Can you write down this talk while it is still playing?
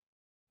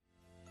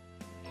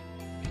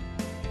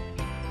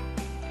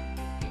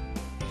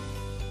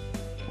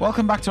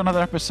Welcome back to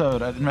another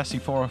episode at Investing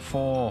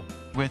 404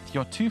 with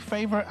your two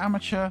favorite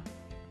amateur,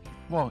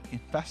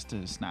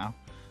 investors now.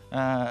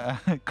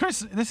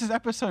 Chris, this is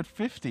episode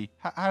 50.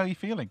 How are you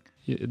feeling?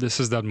 This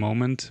is that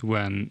moment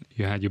when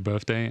you had your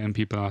birthday and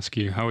people ask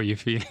you, how are you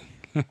feeling?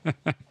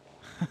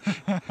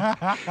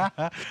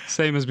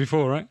 Same as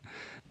before, right?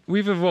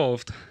 We've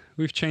evolved.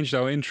 We've changed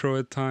our intro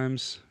at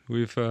times.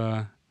 We've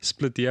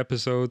split the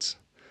episodes.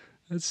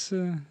 It's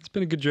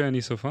been a good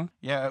journey so far.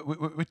 Yeah,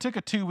 we took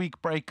a 2-week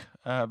break,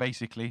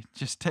 basically.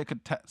 Just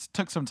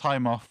took some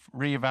time off,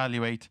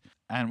 reevaluate,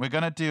 and we're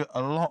going to do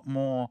a lot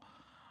more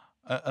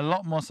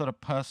sort of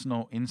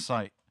personal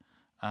insight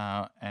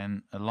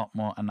and a lot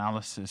more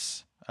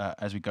analysis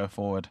as we go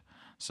forward.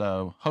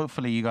 So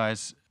hopefully you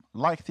guys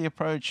like the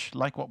approach,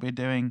 like what we're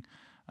doing.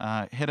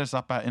 Hit us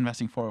up at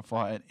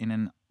Investing404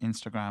 in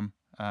Instagram.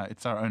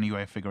 It's our only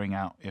way of figuring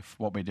out if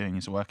what we're doing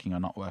is working or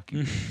not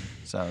working.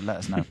 So let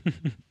us know.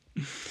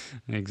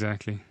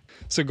 Exactly.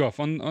 So Goff,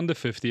 on the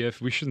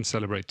 50th, we shouldn't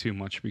celebrate too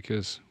much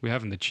because we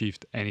haven't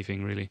achieved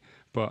anything really.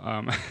 But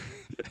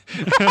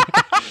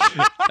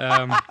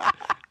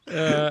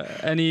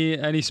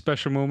any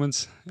special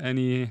moments?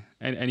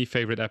 Any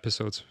favorite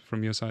episodes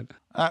from your side?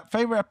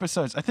 Favorite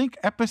episodes? I think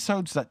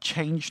episodes that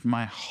changed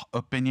my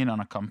opinion on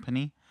a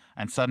company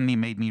and suddenly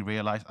made me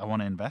realize I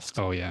want to invest.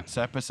 Oh yeah.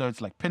 So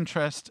episodes like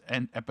Pinterest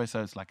and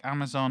episodes like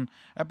Amazon,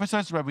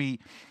 episodes where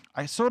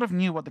I sort of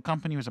knew what the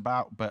company was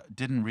about, but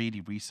didn't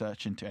really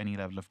research into any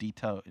level of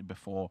detail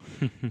before.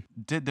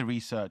 Did the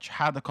research,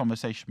 had the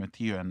conversation with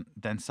you, and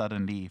then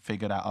suddenly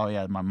figured out, oh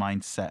yeah, my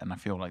mind's set and I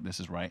feel like this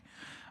is right.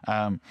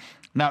 Now,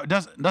 it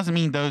doesn't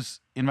mean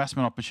those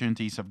investment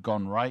opportunities have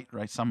gone right?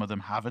 Some of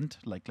them haven't.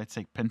 Like, let's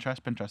say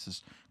Pinterest. Pinterest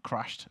has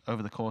crashed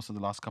over the course of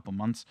the last couple of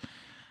months.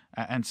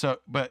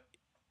 But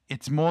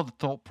it's more the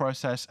thought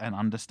process and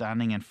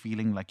understanding and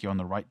feeling like you're on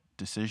the right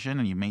decision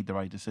and you made the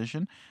right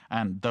decision.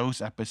 And those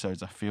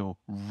episodes, I feel,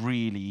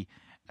 really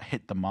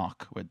hit the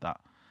mark with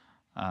that.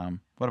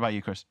 What about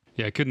you, Chris?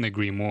 Yeah, I couldn't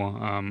agree more.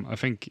 I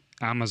think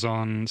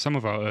Amazon, some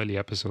of our early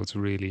episodes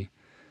really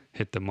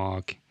hit the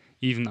mark.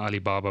 Even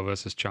Alibaba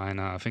versus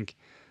China, I think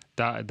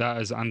that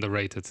is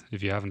underrated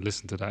if you haven't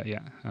listened to that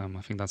yet. I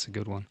think that's a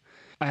good one.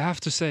 I have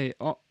to say,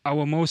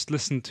 our most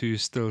listened to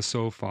still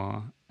so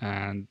far,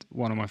 and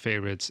one of my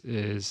favorites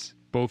is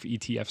both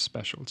ETF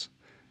specials.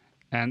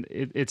 And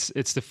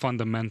it's the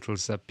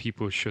fundamentals that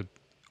people should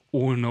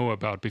all know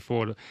about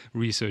before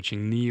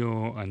researching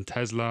NIO and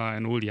Tesla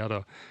and all the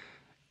other,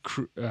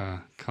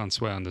 can't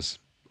swear on this,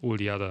 all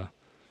the other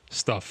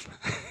stuff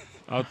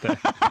out there.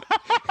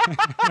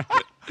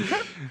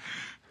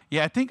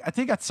 Yeah, I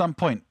think at some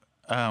point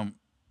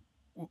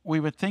we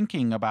were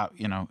thinking about,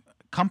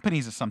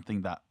 companies are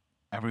something that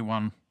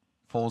everyone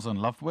falls in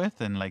love with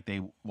and like they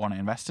want to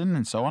invest in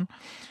and so on.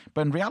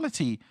 But in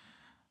reality,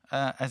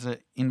 as an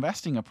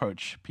investing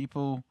approach,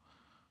 people,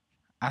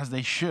 as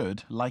they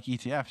should, like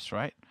ETFs,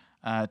 right?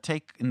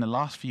 Take in the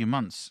last few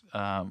months,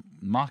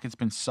 market's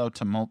been so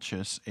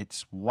tumultuous,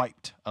 it's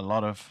wiped a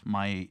lot of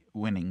my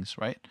winnings,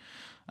 right?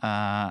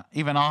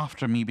 Even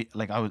after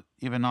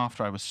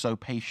I was so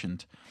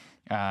patient,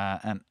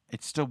 and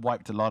it still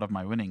wiped a lot of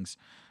my winnings.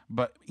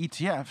 But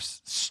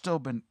ETFs still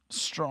been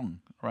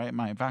strong, right?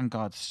 My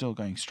Vanguard's still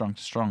going strong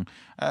to strong.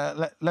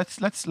 Let's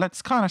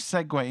kind of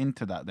segue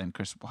into that then,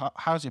 Chris.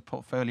 How's your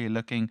portfolio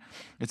looking?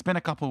 It's been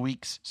a couple of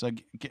weeks, so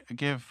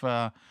give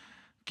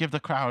the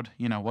crowd,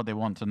 what they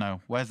want to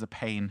know. Where's the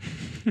pain?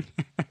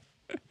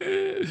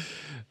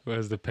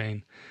 Where's the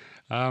pain?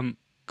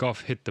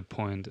 Goff hit the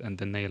point and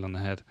the nail on the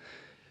head.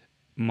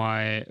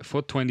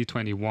 For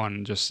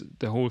 2021, just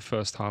the whole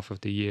first half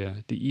of the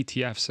year, the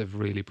ETFs have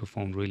really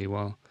performed really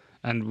well.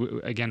 And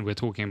again, we're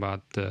talking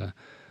about the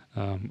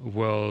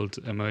world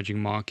emerging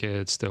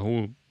markets, the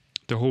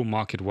whole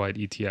market-wide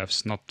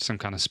ETFs, not some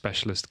kind of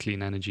specialist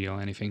clean energy or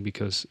anything,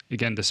 because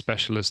again, the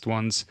specialist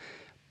ones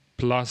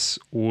plus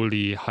all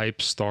the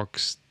hype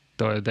stocks,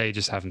 they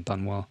just haven't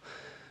done well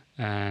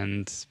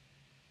and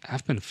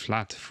have been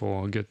flat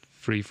for a good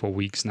 3-4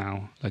 weeks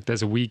now. Like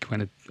there's a week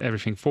when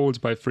everything falls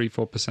by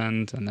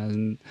 3-4%, and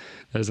then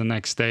there's the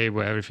next day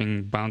where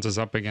everything bounces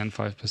up again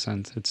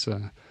 5%. It's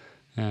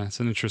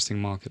an interesting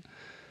market.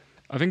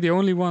 I think the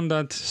only one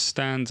that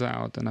stands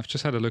out, and I've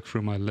just had a look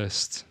through my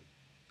list.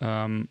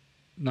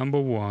 Number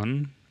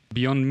one,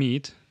 Beyond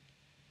Meat,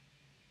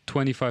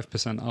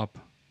 25% up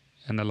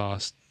in the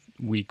last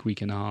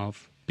week and a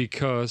half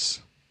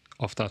because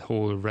of that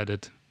whole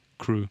Reddit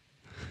crew.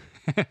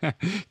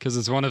 Because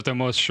it's one of the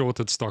most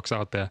shorted stocks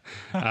out there.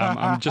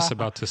 I'm just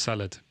about to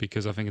sell it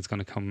because I think it's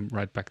going to come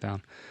right back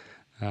down.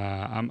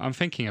 I'm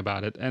thinking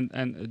about it,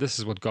 and this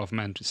is what Goff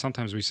meant.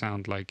 Sometimes we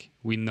sound like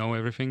we know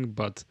everything,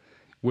 but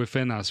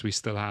within us we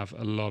still have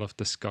a lot of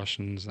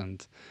discussions,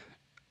 and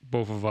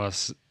both of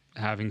us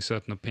having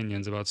certain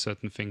opinions about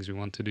certain things we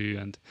want to do,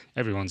 and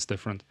everyone's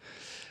different.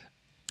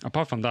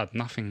 Apart from that,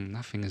 nothing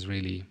is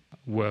really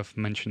worth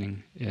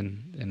mentioning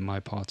in my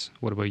parts.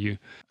 What about you?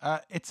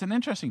 It's an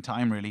interesting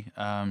time, really.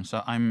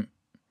 So I'm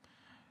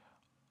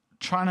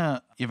trying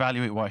to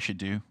evaluate what I should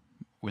do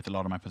with a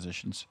lot of my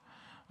positions,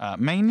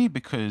 mainly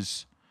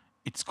because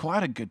it's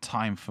quite a good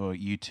time for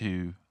you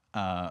to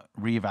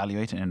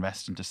reevaluate and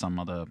invest into some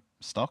other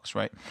stocks,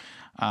 right?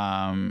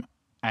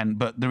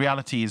 But the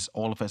reality is,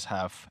 all of us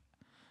have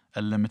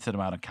a limited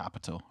amount of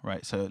capital,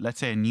 right? So let's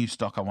say a new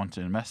stock I want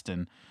to invest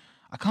in,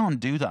 I can't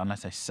do that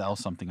unless I sell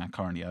something I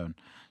currently own.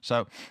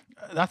 So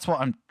that's what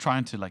I'm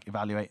trying to like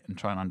evaluate and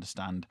try and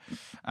understand.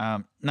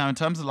 Now, in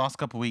terms of the last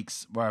couple of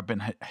weeks, where I've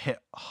been hit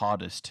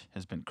hardest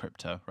has been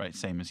crypto, right?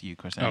 Same as you,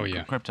 Chris. Oh,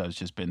 yeah. Crypto has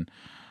just been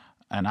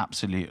an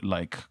absolute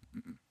like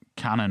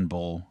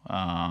cannonball,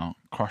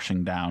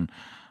 crushing down.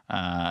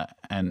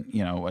 And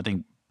I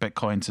think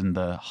Bitcoin's in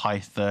the high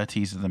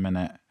 30s at the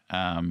minute.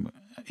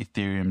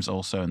 Ethereum's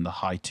also in the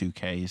high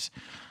 2Ks.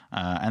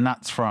 And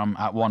that's from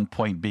at one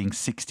point being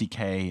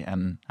 60K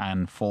and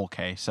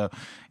 4K. So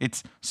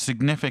it's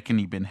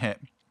significantly been hit.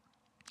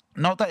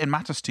 Not that it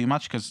matters too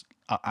much, because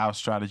our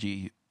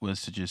strategy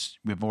was to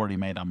we've already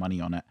made our money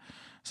on it.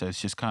 So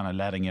it's just kind of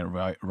letting it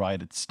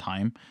ride its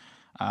time.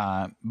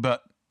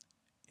 But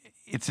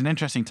it's an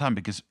interesting time,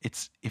 because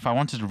if I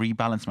wanted to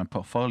rebalance my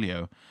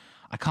portfolio,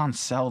 I can't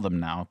sell them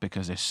now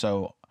because they're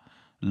so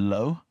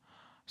low.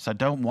 So I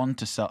don't want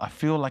to sell. I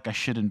feel like I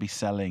shouldn't be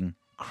selling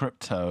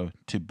crypto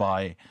to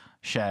buy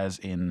shares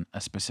in a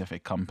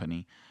specific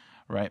company,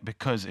 right?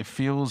 Because it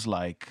feels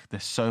like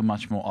there's so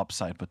much more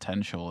upside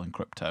potential in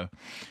crypto.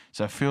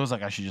 So it feels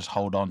like I should just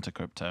hold on to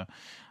crypto.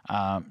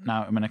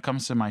 Now, when it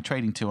comes to my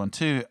trading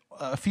 2-on-2,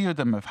 a few of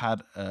them have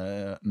had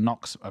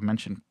knocks. I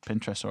mentioned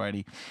Pinterest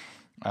already.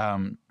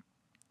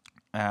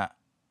 But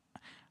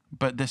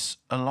there's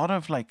a lot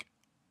of like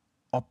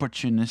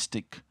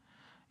opportunistic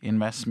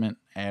investment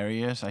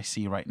areas I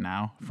see right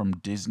now from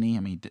Disney. I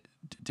mean,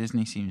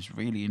 Disney seems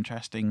really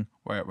interesting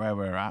where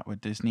we're at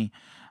with Disney.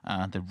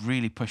 They're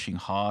really pushing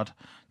hard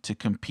to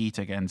compete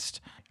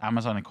against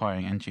Amazon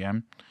acquiring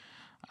MGM.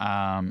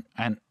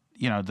 And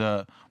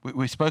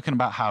we've spoken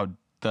about how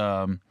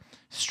the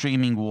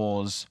streaming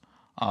wars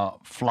are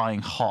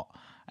flying hot,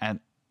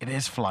 and it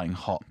is flying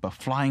hot, but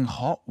flying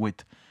hot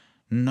with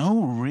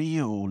no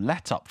real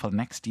let up for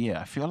next year.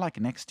 I feel like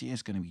next year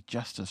is going to be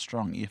just as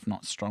strong, if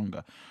not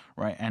stronger,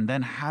 right? And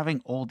then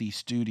having all these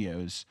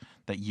studios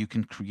that you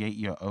can create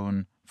your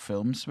own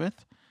films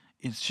with,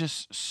 it's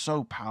just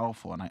so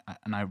powerful. And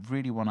I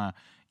really want to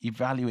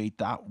evaluate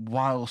that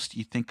whilst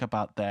you think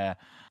about their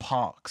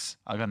parks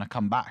are going to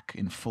come back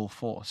in full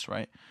force,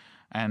 right?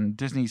 And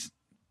Disney's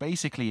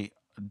basically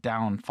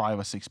down 5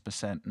 or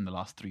 6% in the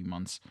last 3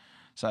 months.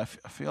 So I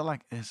feel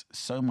like there's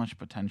so much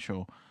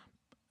potential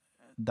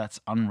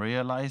that's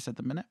unrealized at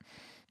the minute.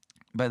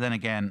 But then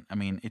again, I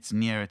mean, it's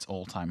near its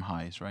all-time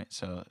highs, right?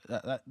 So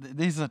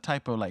these are the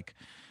type of like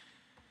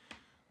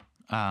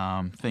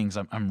things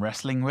I'm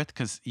wrestling with,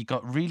 because you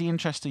got really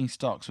interesting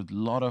stocks with a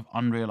lot of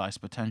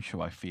unrealized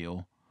potential, I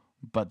feel,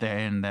 but they're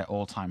in their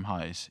all-time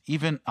highs.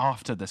 Even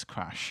after this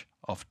crash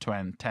of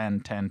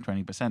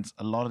 20%,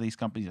 a lot of these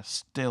companies are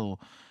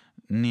still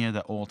near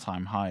their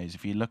all-time highs.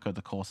 If you look at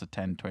the course of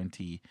 10,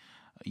 20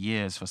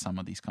 years for some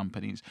of these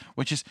companies,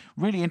 which is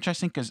really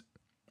interesting, because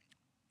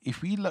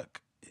if we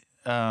look,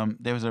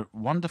 there was a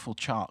wonderful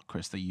chart,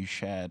 Chris, that you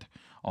shared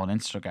on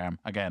Instagram.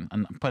 Again,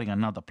 and I'm putting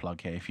another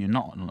plug here. If you're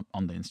not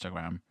on the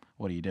Instagram,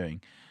 what are you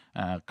doing?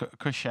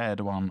 Chris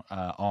shared one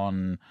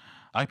on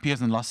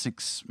IPOs in the last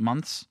 6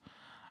 months.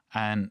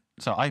 And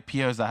so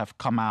IPOs that have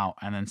come out,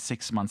 and then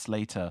 6 months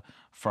later,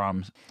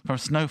 from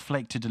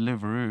Snowflake to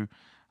Deliveroo,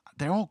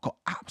 they all got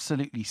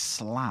absolutely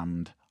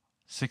slammed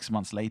 6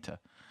 months later.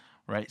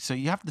 Right. So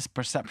you have this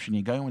perception,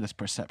 you're going with this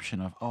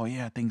perception of, oh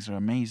yeah, things are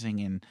amazing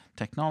in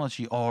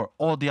technology, or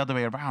the other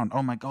way around.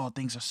 Oh my God,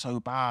 things are so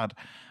bad.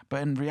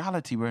 But in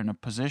reality, we're in a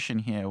position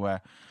here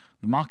where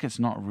the market's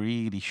not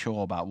really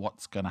sure about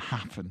what's going to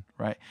happen,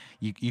 right?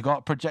 You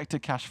got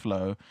projected cash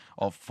flow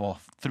for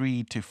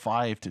 3 to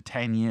 5 to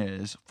 10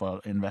 years for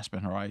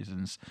investment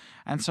horizons.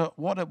 And so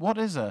what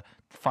is a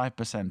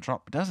 5%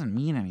 drop? It doesn't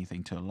mean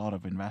anything to a lot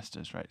of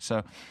investors, right?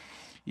 So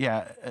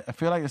yeah, I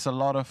feel like there's a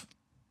lot of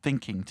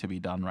thinking to be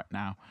done right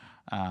now,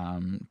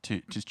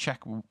 to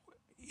check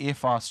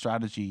if our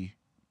strategy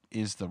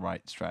is the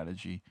right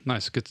strategy.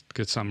 Nice,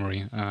 good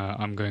summary.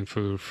 I'm going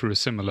through a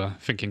similar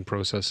thinking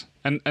process,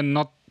 and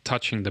not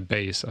touching the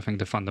base. I think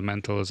the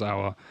fundamentals,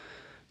 our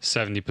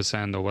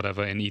 70% or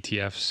whatever in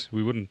ETFs,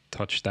 we wouldn't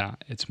touch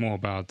that. It's more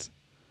about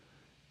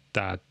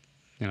that,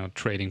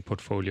 trading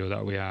portfolio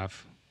that we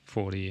have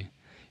for the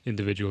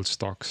individual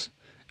stocks.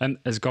 And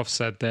as Goff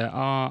said, there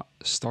are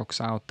stocks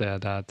out there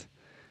that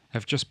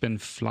have just been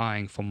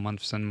flying for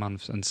months and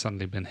months and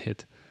suddenly been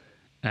hit.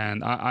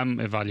 And I'm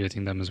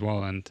evaluating them as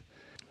well. And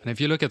if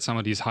you look at some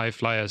of these high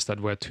flyers that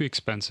were too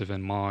expensive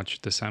in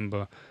March,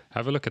 December,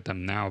 have a look at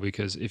them now,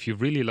 because if you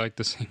really like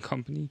the same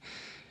company,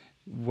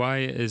 why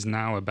is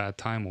now a bad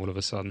time all of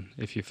a sudden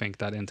if you think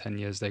that in 10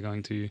 years they're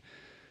going to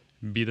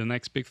be the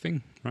next big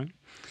thing, right?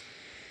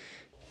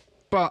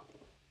 But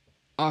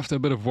after a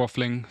bit of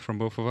waffling from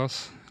both of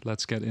us,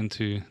 let's get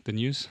into the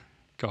news.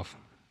 Goff,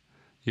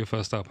 you're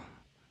first up.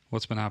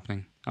 What's been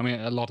happening? I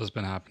mean, a lot has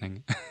been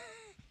happening.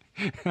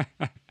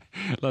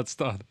 Let's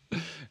start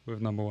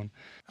with number one.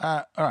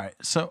 All right.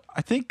 So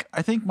I think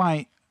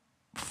my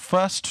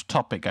first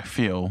topic I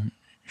feel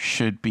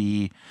should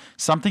be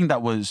something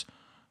that was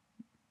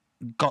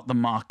got the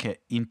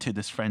market into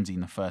this frenzy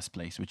in the first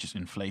place, which is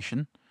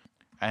inflation.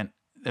 And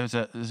there's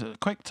a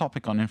quick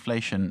topic on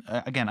inflation.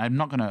 Again, I'm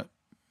not going to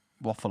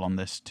waffle on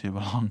this too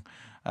long.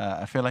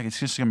 I feel like it's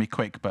just going to be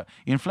quick. But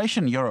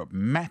inflation in Europe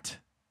met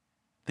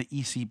the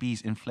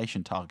ECB's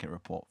inflation target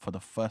report for the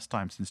first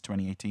time since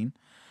 2018,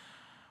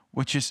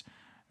 which is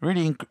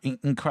really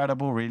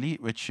incredible, really,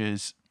 which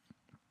is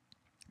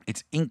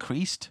it's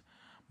increased,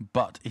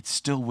 but it's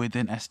still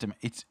within estimate.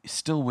 It's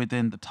still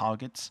within the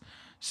targets.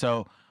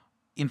 So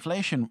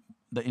inflation,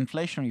 the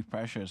inflationary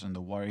pressures and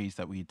the worries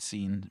that we had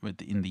seen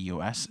in the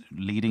US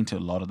leading to a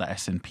lot of the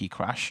S&P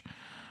crash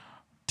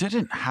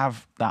didn't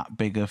have that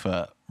big of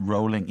a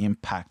rolling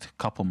impact a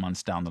couple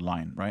months down the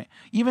line, right?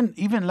 Even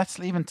let's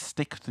even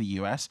stick to the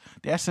US.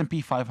 The S&P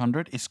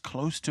 500 is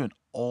close to an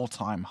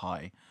all-time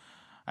high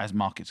as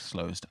markets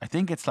closed. I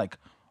think it's like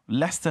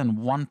less than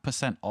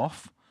 1%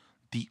 off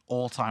the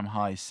all-time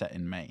high set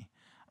in May.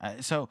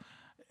 So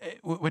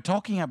we're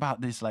talking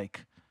about this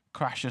like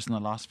crashes in the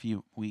last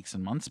few weeks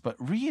and months, but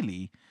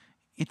really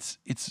it's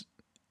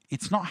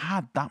not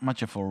had that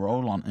much of a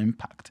roll-on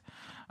impact.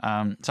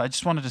 So I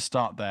just wanted to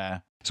start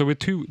there. So we're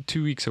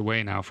two weeks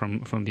away now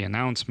from the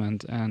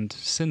announcement, and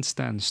since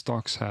then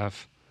stocks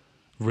have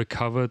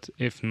recovered.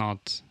 If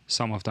not,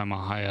 some of them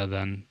are higher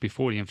than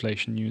before the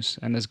inflation news.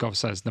 And as Gov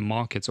says, the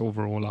markets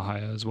overall are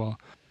higher as well.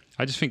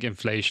 I just think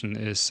inflation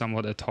is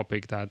somewhat a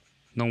topic that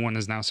no one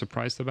is now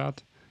surprised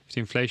about. If the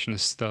inflation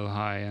is still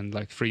high and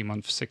like 3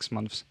 months, 6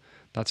 months,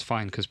 that's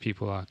fine because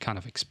people are kind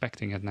of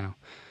expecting it now.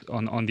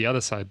 On the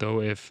other side,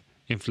 though, if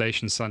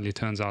inflation suddenly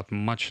turns out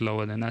much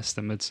lower than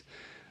estimates,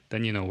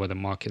 then you know where the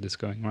market is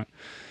going, right?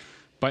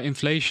 But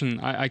inflation,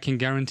 I can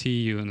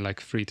guarantee you in like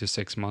 3 to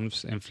 6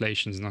 months,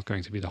 inflation is not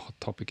going to be the hot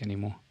topic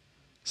anymore.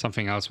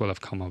 Something else will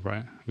have come up,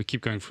 right? We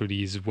keep going through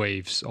these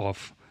waves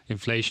of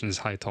inflation is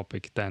high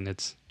topic, then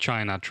it's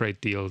China trade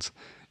deals,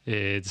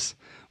 it's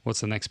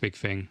what's the next big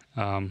thing,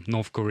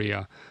 North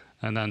Korea,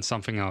 and then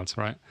something else,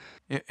 right?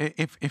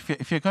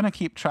 If you're gonna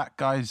keep track,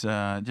 guys,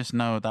 just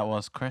know that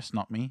was Chris,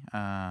 not me.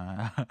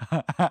 On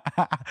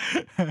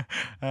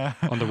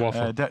the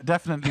waffle.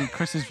 Definitely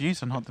Chris's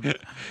views, and not the.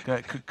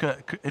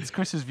 It's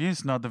Chris's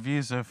views, not the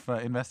views of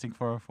Investing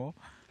 404.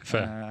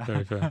 Fair,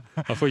 very fair.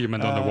 I thought you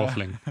meant on the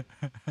waffling.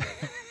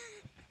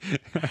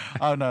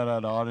 Oh no,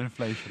 on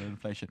inflation.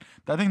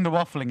 I think the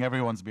waffling,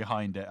 everyone's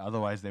behind it.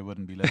 Otherwise, they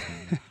wouldn't be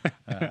listening.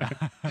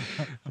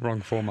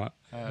 Wrong format.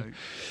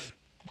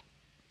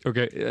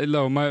 Okay,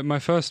 Lo, my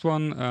first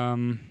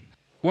one.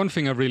 One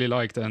thing I really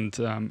liked, and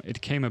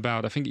it came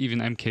about. I think even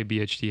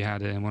MKBHD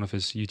had it in one of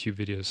his YouTube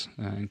videos.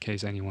 In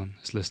case anyone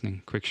is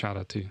listening, quick shout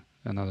out to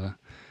another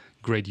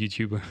great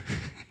YouTuber.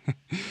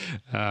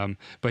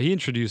 But he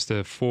introduced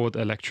a Ford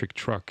electric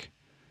truck,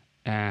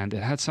 and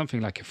it had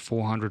something like a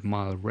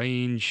 400-mile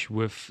range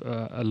with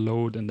a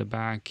load in the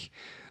back.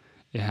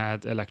 It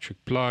had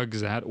electric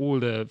plugs. It had all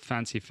the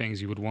fancy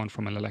things you would want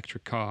from an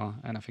electric car,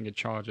 and I think it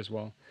charged as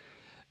well.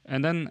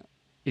 And then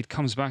it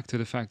comes back to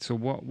the fact, so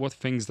what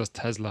things does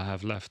Tesla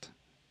have left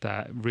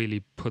that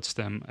really puts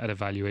them at a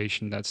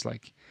valuation that's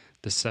like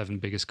the 7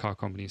 biggest car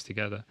companies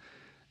together?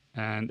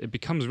 And it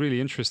becomes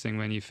really interesting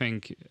when you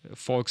think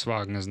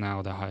Volkswagen is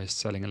now the highest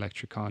selling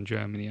electric car in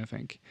Germany, I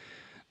think.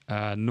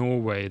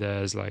 Norway,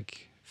 there's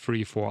like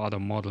 3-4 other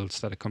models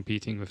that are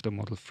competing with the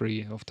Model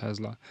 3 of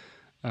Tesla.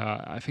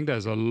 I think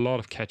there's a lot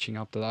of catching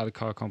up that other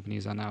car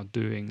companies are now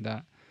doing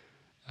that.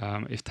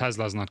 If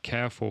Tesla's not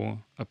careful,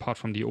 apart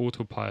from the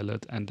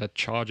autopilot and that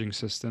charging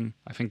system,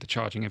 I think the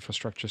charging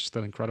infrastructure is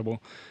still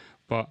incredible.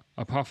 But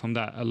apart from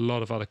that, a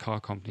lot of other car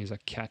companies are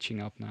catching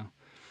up now.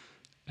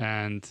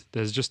 And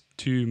there's just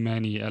too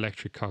many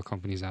electric car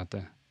companies out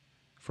there.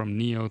 From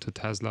NIO to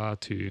Tesla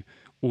to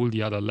all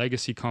the other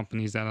legacy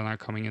companies that are now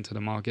coming into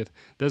the market.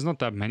 There's not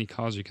that many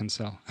cars you can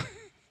sell.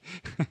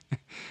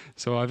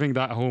 So I think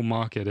that whole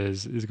market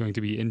is going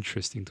to be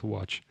interesting to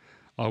watch.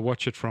 I'll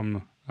watch it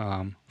from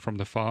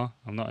the far.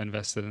 I'm not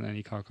invested in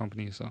any car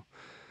company, so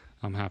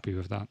I'm happy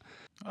with that.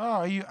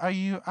 Oh, are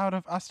you out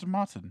of Aston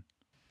Martin?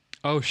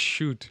 Oh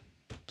shoot.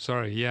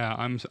 Sorry, yeah,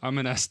 I'm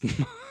an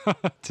Aston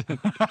Martin.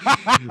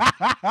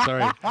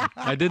 Sorry,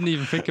 I didn't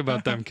even think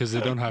about them because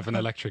they don't have an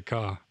electric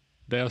car.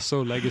 They are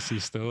so legacy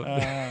still.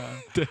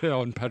 They're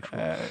on petrol.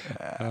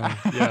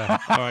 Yeah,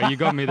 all right, you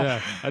got me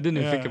there. I didn't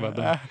even think about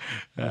them.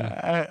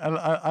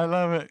 I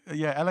love it.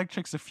 Yeah,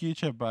 electric's the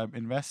future, but I'm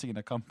investing in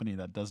a company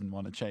that doesn't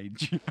want to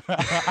change.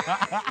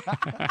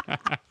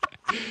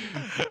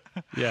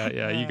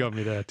 Yeah, you got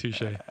me there.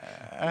 Touche.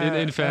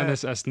 In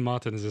fairness, Aston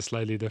Martin is a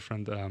slightly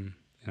different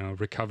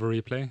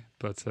recovery play,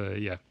 but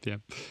yeah,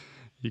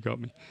 you got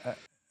me.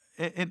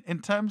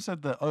 In terms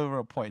of the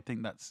overall point, I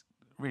think that's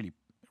really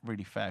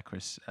fair,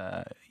 Chris.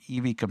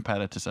 EV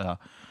competitors are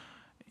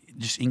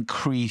just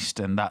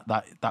increased, and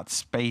that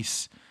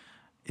space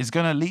is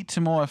going to lead to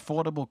more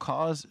affordable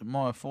cars,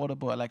 more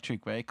affordable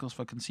electric vehicles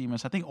for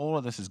consumers. I think all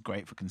of this is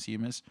great for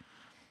consumers.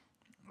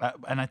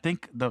 And I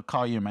think the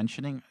car you're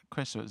mentioning,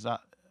 Chris, was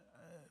that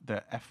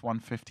the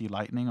F-150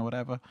 Lightning or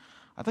whatever?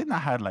 I think that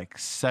had like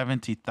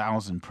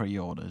 70,000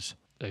 pre-orders,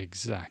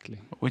 Exactly.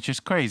 which is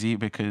crazy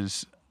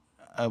because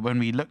when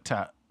we looked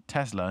at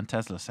Tesla and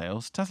Tesla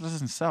sales, Tesla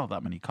doesn't sell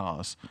that many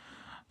cars.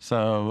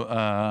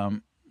 So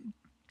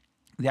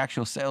the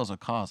actual sales of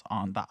cars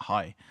aren't that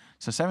high.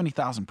 So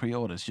 70,000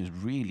 pre-orders just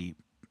really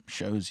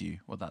shows you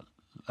what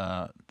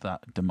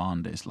that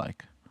demand is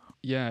like.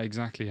 Yeah,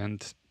 exactly.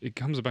 And it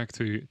comes back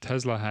to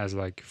Tesla has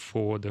like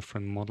 4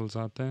 different models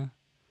out there,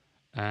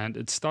 and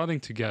it's starting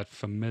to get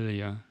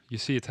familiar. You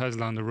see a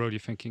Tesla on the road, you're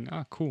thinking,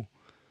 ah, cool.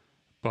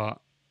 But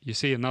you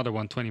see another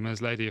one 20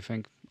 minutes later, you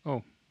think,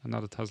 oh,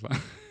 another Tesla.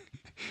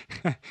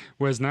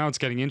 Whereas now it's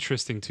getting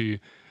interesting to,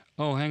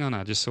 oh, hang on,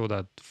 I just saw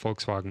that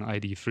Volkswagen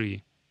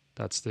ID.3.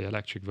 That's the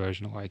electric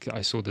version. Or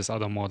I saw this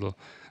other model.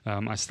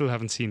 I still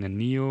haven't seen a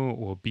NIO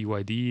or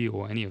BYD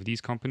or any of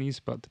these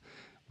companies, but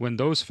when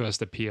those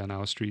first appear on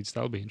our streets,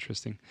 that'll be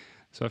interesting.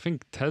 So I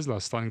think Tesla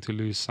is starting to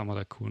lose some of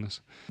that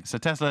coolness. So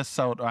Tesla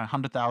sold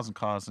 100,000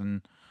 cars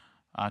in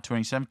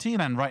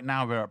 2017, and right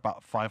now we're at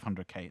about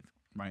 500K,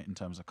 right, in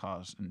terms of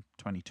cars in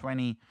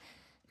 2020.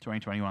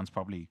 2021 is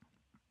probably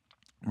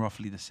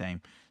roughly the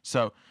same.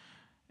 So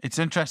it's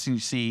interesting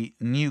to see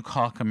new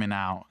car coming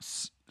out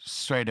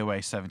straight away,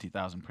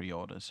 70,000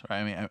 pre-orders, right?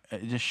 I mean,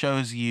 it just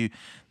shows you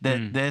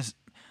that there's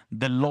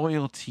the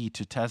loyalty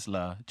to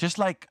Tesla, just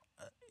like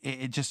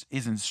it just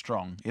isn't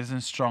strong. It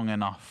isn't strong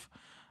enough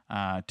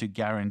to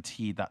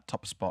guarantee that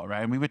top spot,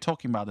 right? And we were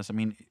talking about this, I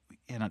mean,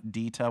 in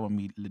detail when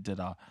we did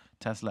our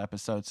Tesla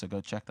episode, so go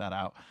check that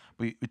out.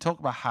 We talk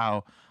about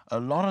how a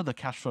lot of the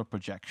cash flow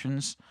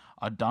projections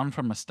are done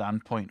from a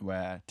standpoint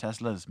where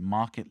Tesla's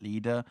market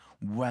leader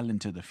well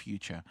into the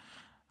future.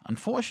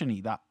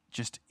 Unfortunately, that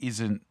just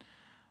isn't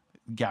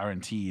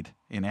guaranteed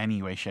in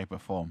any way, shape, or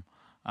form,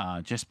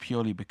 just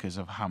purely because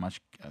of how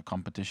much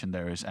competition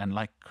there is. And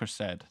like Chris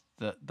said,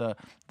 the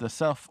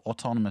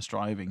self-autonomous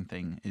driving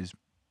thing is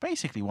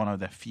basically one of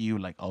the few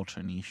like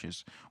ultra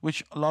niches,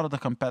 which a lot of the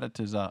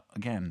competitors are,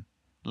 again,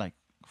 like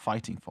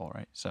fighting for,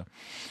 right? So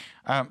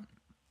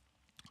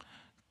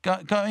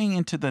going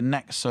into the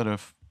next sort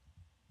of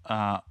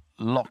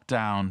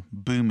lockdown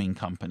booming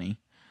company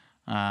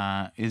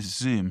is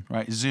Zoom,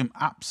 right? Zoom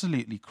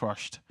absolutely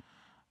crushed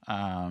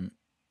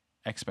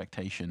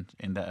expectations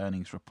in their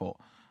earnings report.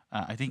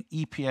 I think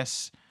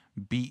EPS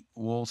beat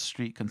Wall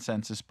Street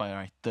consensus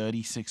by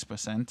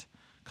 36%,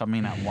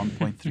 coming at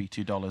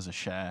 $1.32 a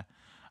share.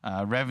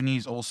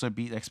 Revenues also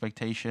beat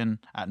expectation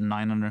at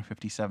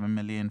 $957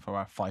 million for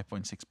our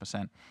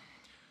 5.6%,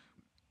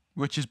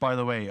 which is, by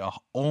the way,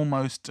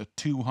 almost a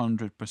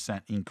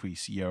 200%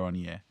 increase year on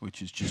year,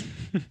 which is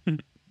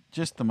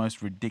just the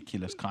most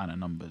ridiculous kind of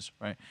numbers,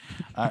 right?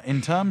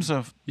 In terms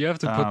of you have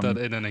to put that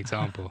in an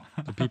example,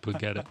 the people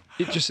get it.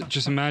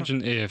 Just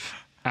imagine if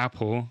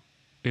Apple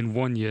in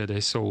 1 year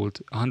they sold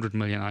 100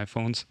 million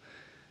iPhones,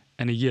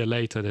 and a year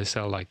later they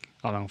sell like,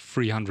 I don't know,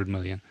 300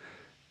 million.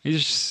 It's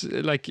just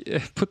like,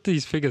 put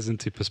these figures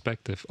into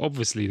perspective.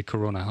 Obviously the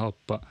corona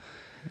helped, but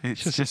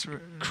it's just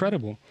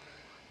incredible.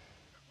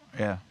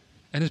 Yeah.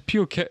 And it's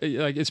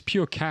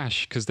pure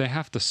cash because they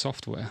have the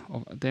software.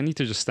 They need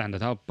to just stand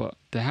it up, but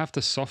they have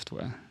the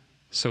software.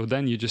 So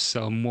then you just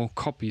sell more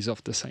copies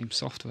of the same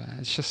software.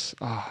 It's just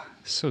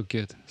so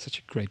good. Such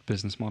a great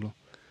business model.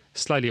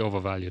 Slightly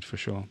overvalued for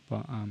sure,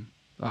 but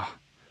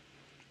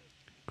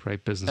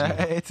great business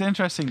model. It's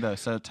interesting though.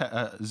 So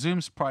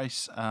Zoom's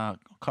price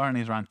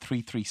currently is around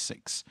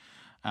 336.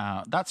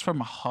 That's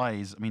from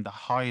highs. I mean, the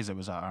highs it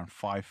was at around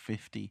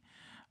 550,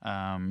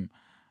 and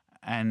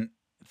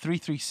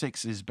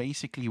 336 is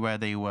basically where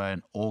they were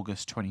in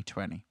August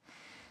 2020,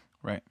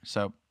 right?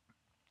 So,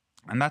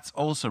 and that's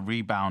also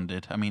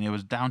rebounded. I mean, it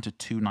was down to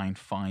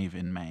 295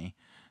 in May,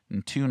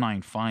 and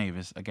 295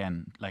 is,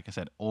 again, like I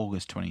said,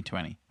 August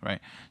 2020, right?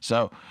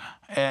 So,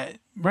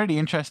 really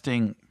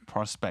interesting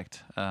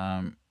prospect,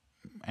 and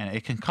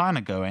it can kind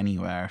of go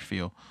anywhere, I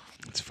feel.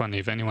 It's funny,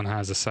 if anyone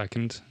has a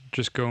second,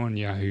 just go on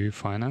Yahoo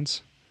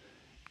Finance,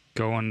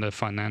 go on the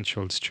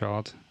financials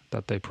chart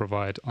that they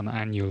provide on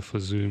annual for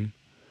Zoom,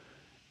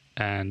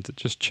 and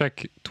just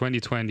check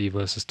 2020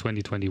 versus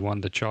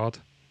 2021, the chart.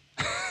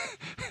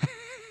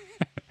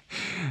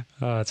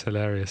 It's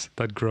hilarious.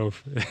 That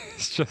growth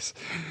is just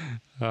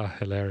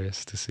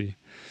hilarious to see.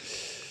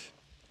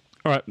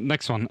 All right,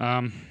 next one.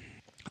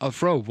 I'll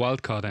throw a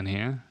wildcard in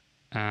here.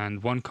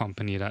 And one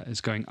company that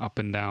is going up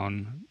and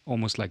down,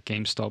 almost like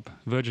GameStop,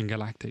 Virgin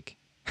Galactic.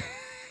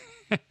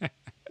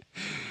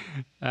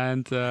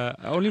 And the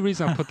only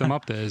reason I put them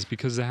up there is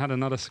because they had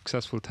another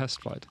successful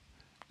test flight.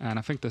 And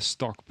I think the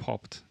stock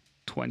popped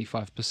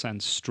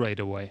 25% straight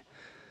away.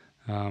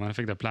 And I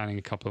think they're planning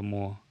a couple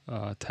more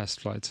test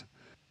flights.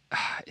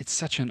 It's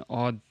such an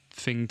odd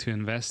thing to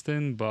invest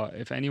in, but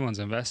if anyone's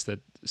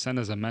invested, send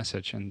us a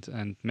message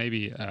and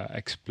maybe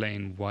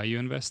explain why you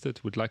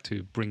invested. We'd like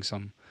to bring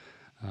some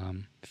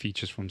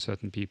features from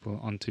certain people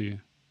onto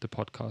the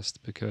podcast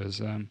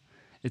because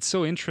it's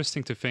so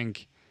interesting to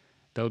think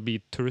there'll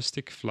be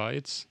touristic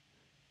flights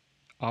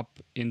up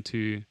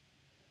into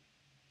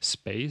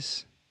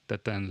space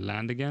that then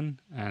land again,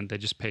 and they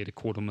just paid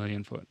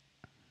 $250,000 for it.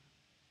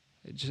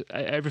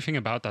 Everything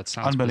about that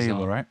sounds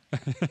unbelievable, bizarre.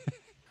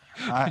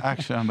 right?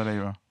 Actually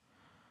unbelievable.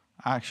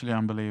 Actually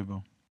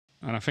unbelievable.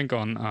 And I think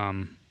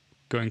on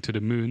going to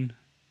the moon,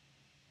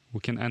 we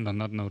can end on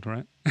that note,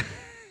 right?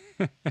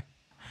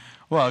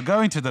 Well,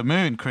 going to the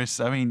moon, Chris,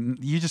 I mean,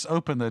 you just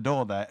opened the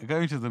door there.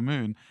 Going to the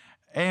moon,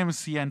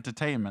 AMC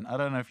Entertainment. I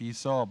don't know if you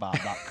saw about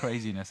that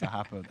craziness that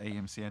happened with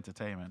AMC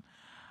Entertainment.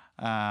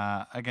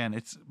 Again,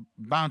 it's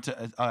bound to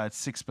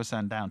it's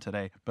 6% down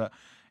today, but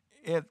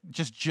it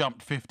just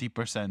jumped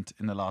 50%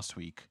 in the last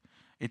week.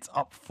 It's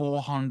up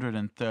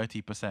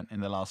 430%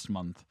 in the last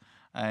month.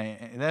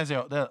 There's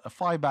a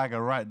five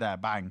bagger right there,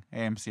 bang!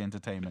 AMC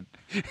Entertainment,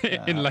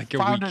 In like a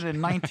founded week.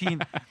 in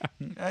 19.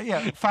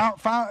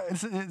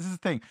 This is the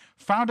thing.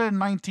 Founded in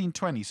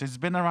 1920, so it's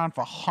been around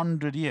for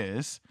 100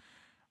 years.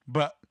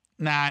 But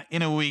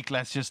in a week,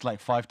 let's just like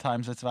 5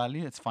 times its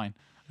value. It's fine.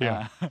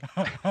 Yeah.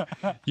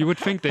 You would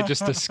think they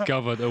just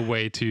discovered a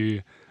way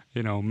to,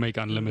 make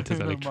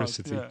unlimited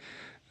electricity.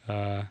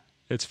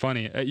 It's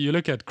funny. You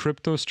look at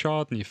crypto's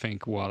chart and you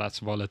think, wow, that's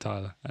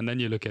volatile. And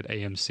then you look at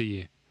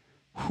AMC.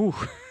 Whew.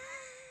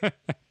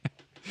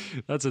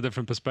 That's a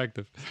different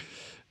perspective.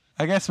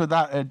 I guess with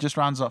that, it just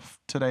rounds off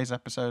today's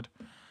episode.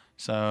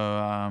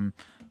 So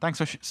thanks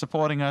for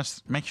supporting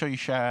us. Make sure you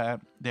share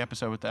the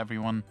episode with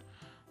everyone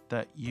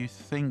that you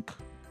think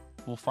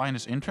will find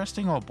us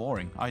interesting or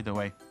boring. Either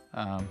way.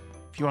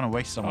 If you want to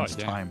waste someone's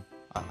time,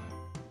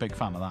 big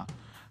fan of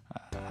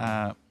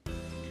that.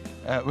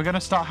 We're going to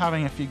start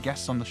having a few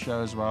guests on the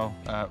show as well.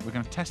 We're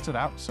going to test it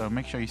out, so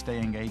make sure you stay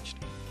engaged.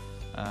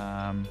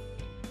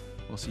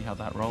 We'll see how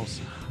that rolls.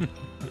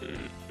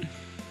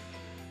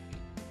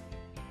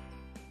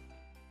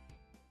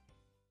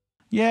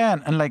 Yeah,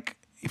 and like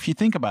if you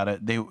think about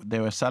it, they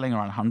were selling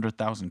around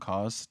 100,000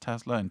 cars,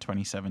 Tesla, in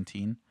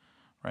 2017,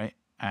 right?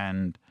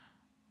 And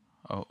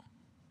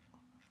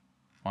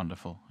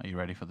wonderful. Are you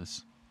ready for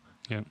this?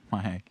 Yeah.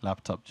 My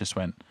laptop just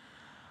went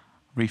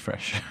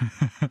refresh.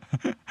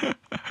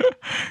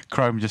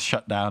 Chrome just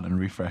shut down and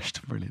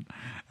refreshed. Brilliant.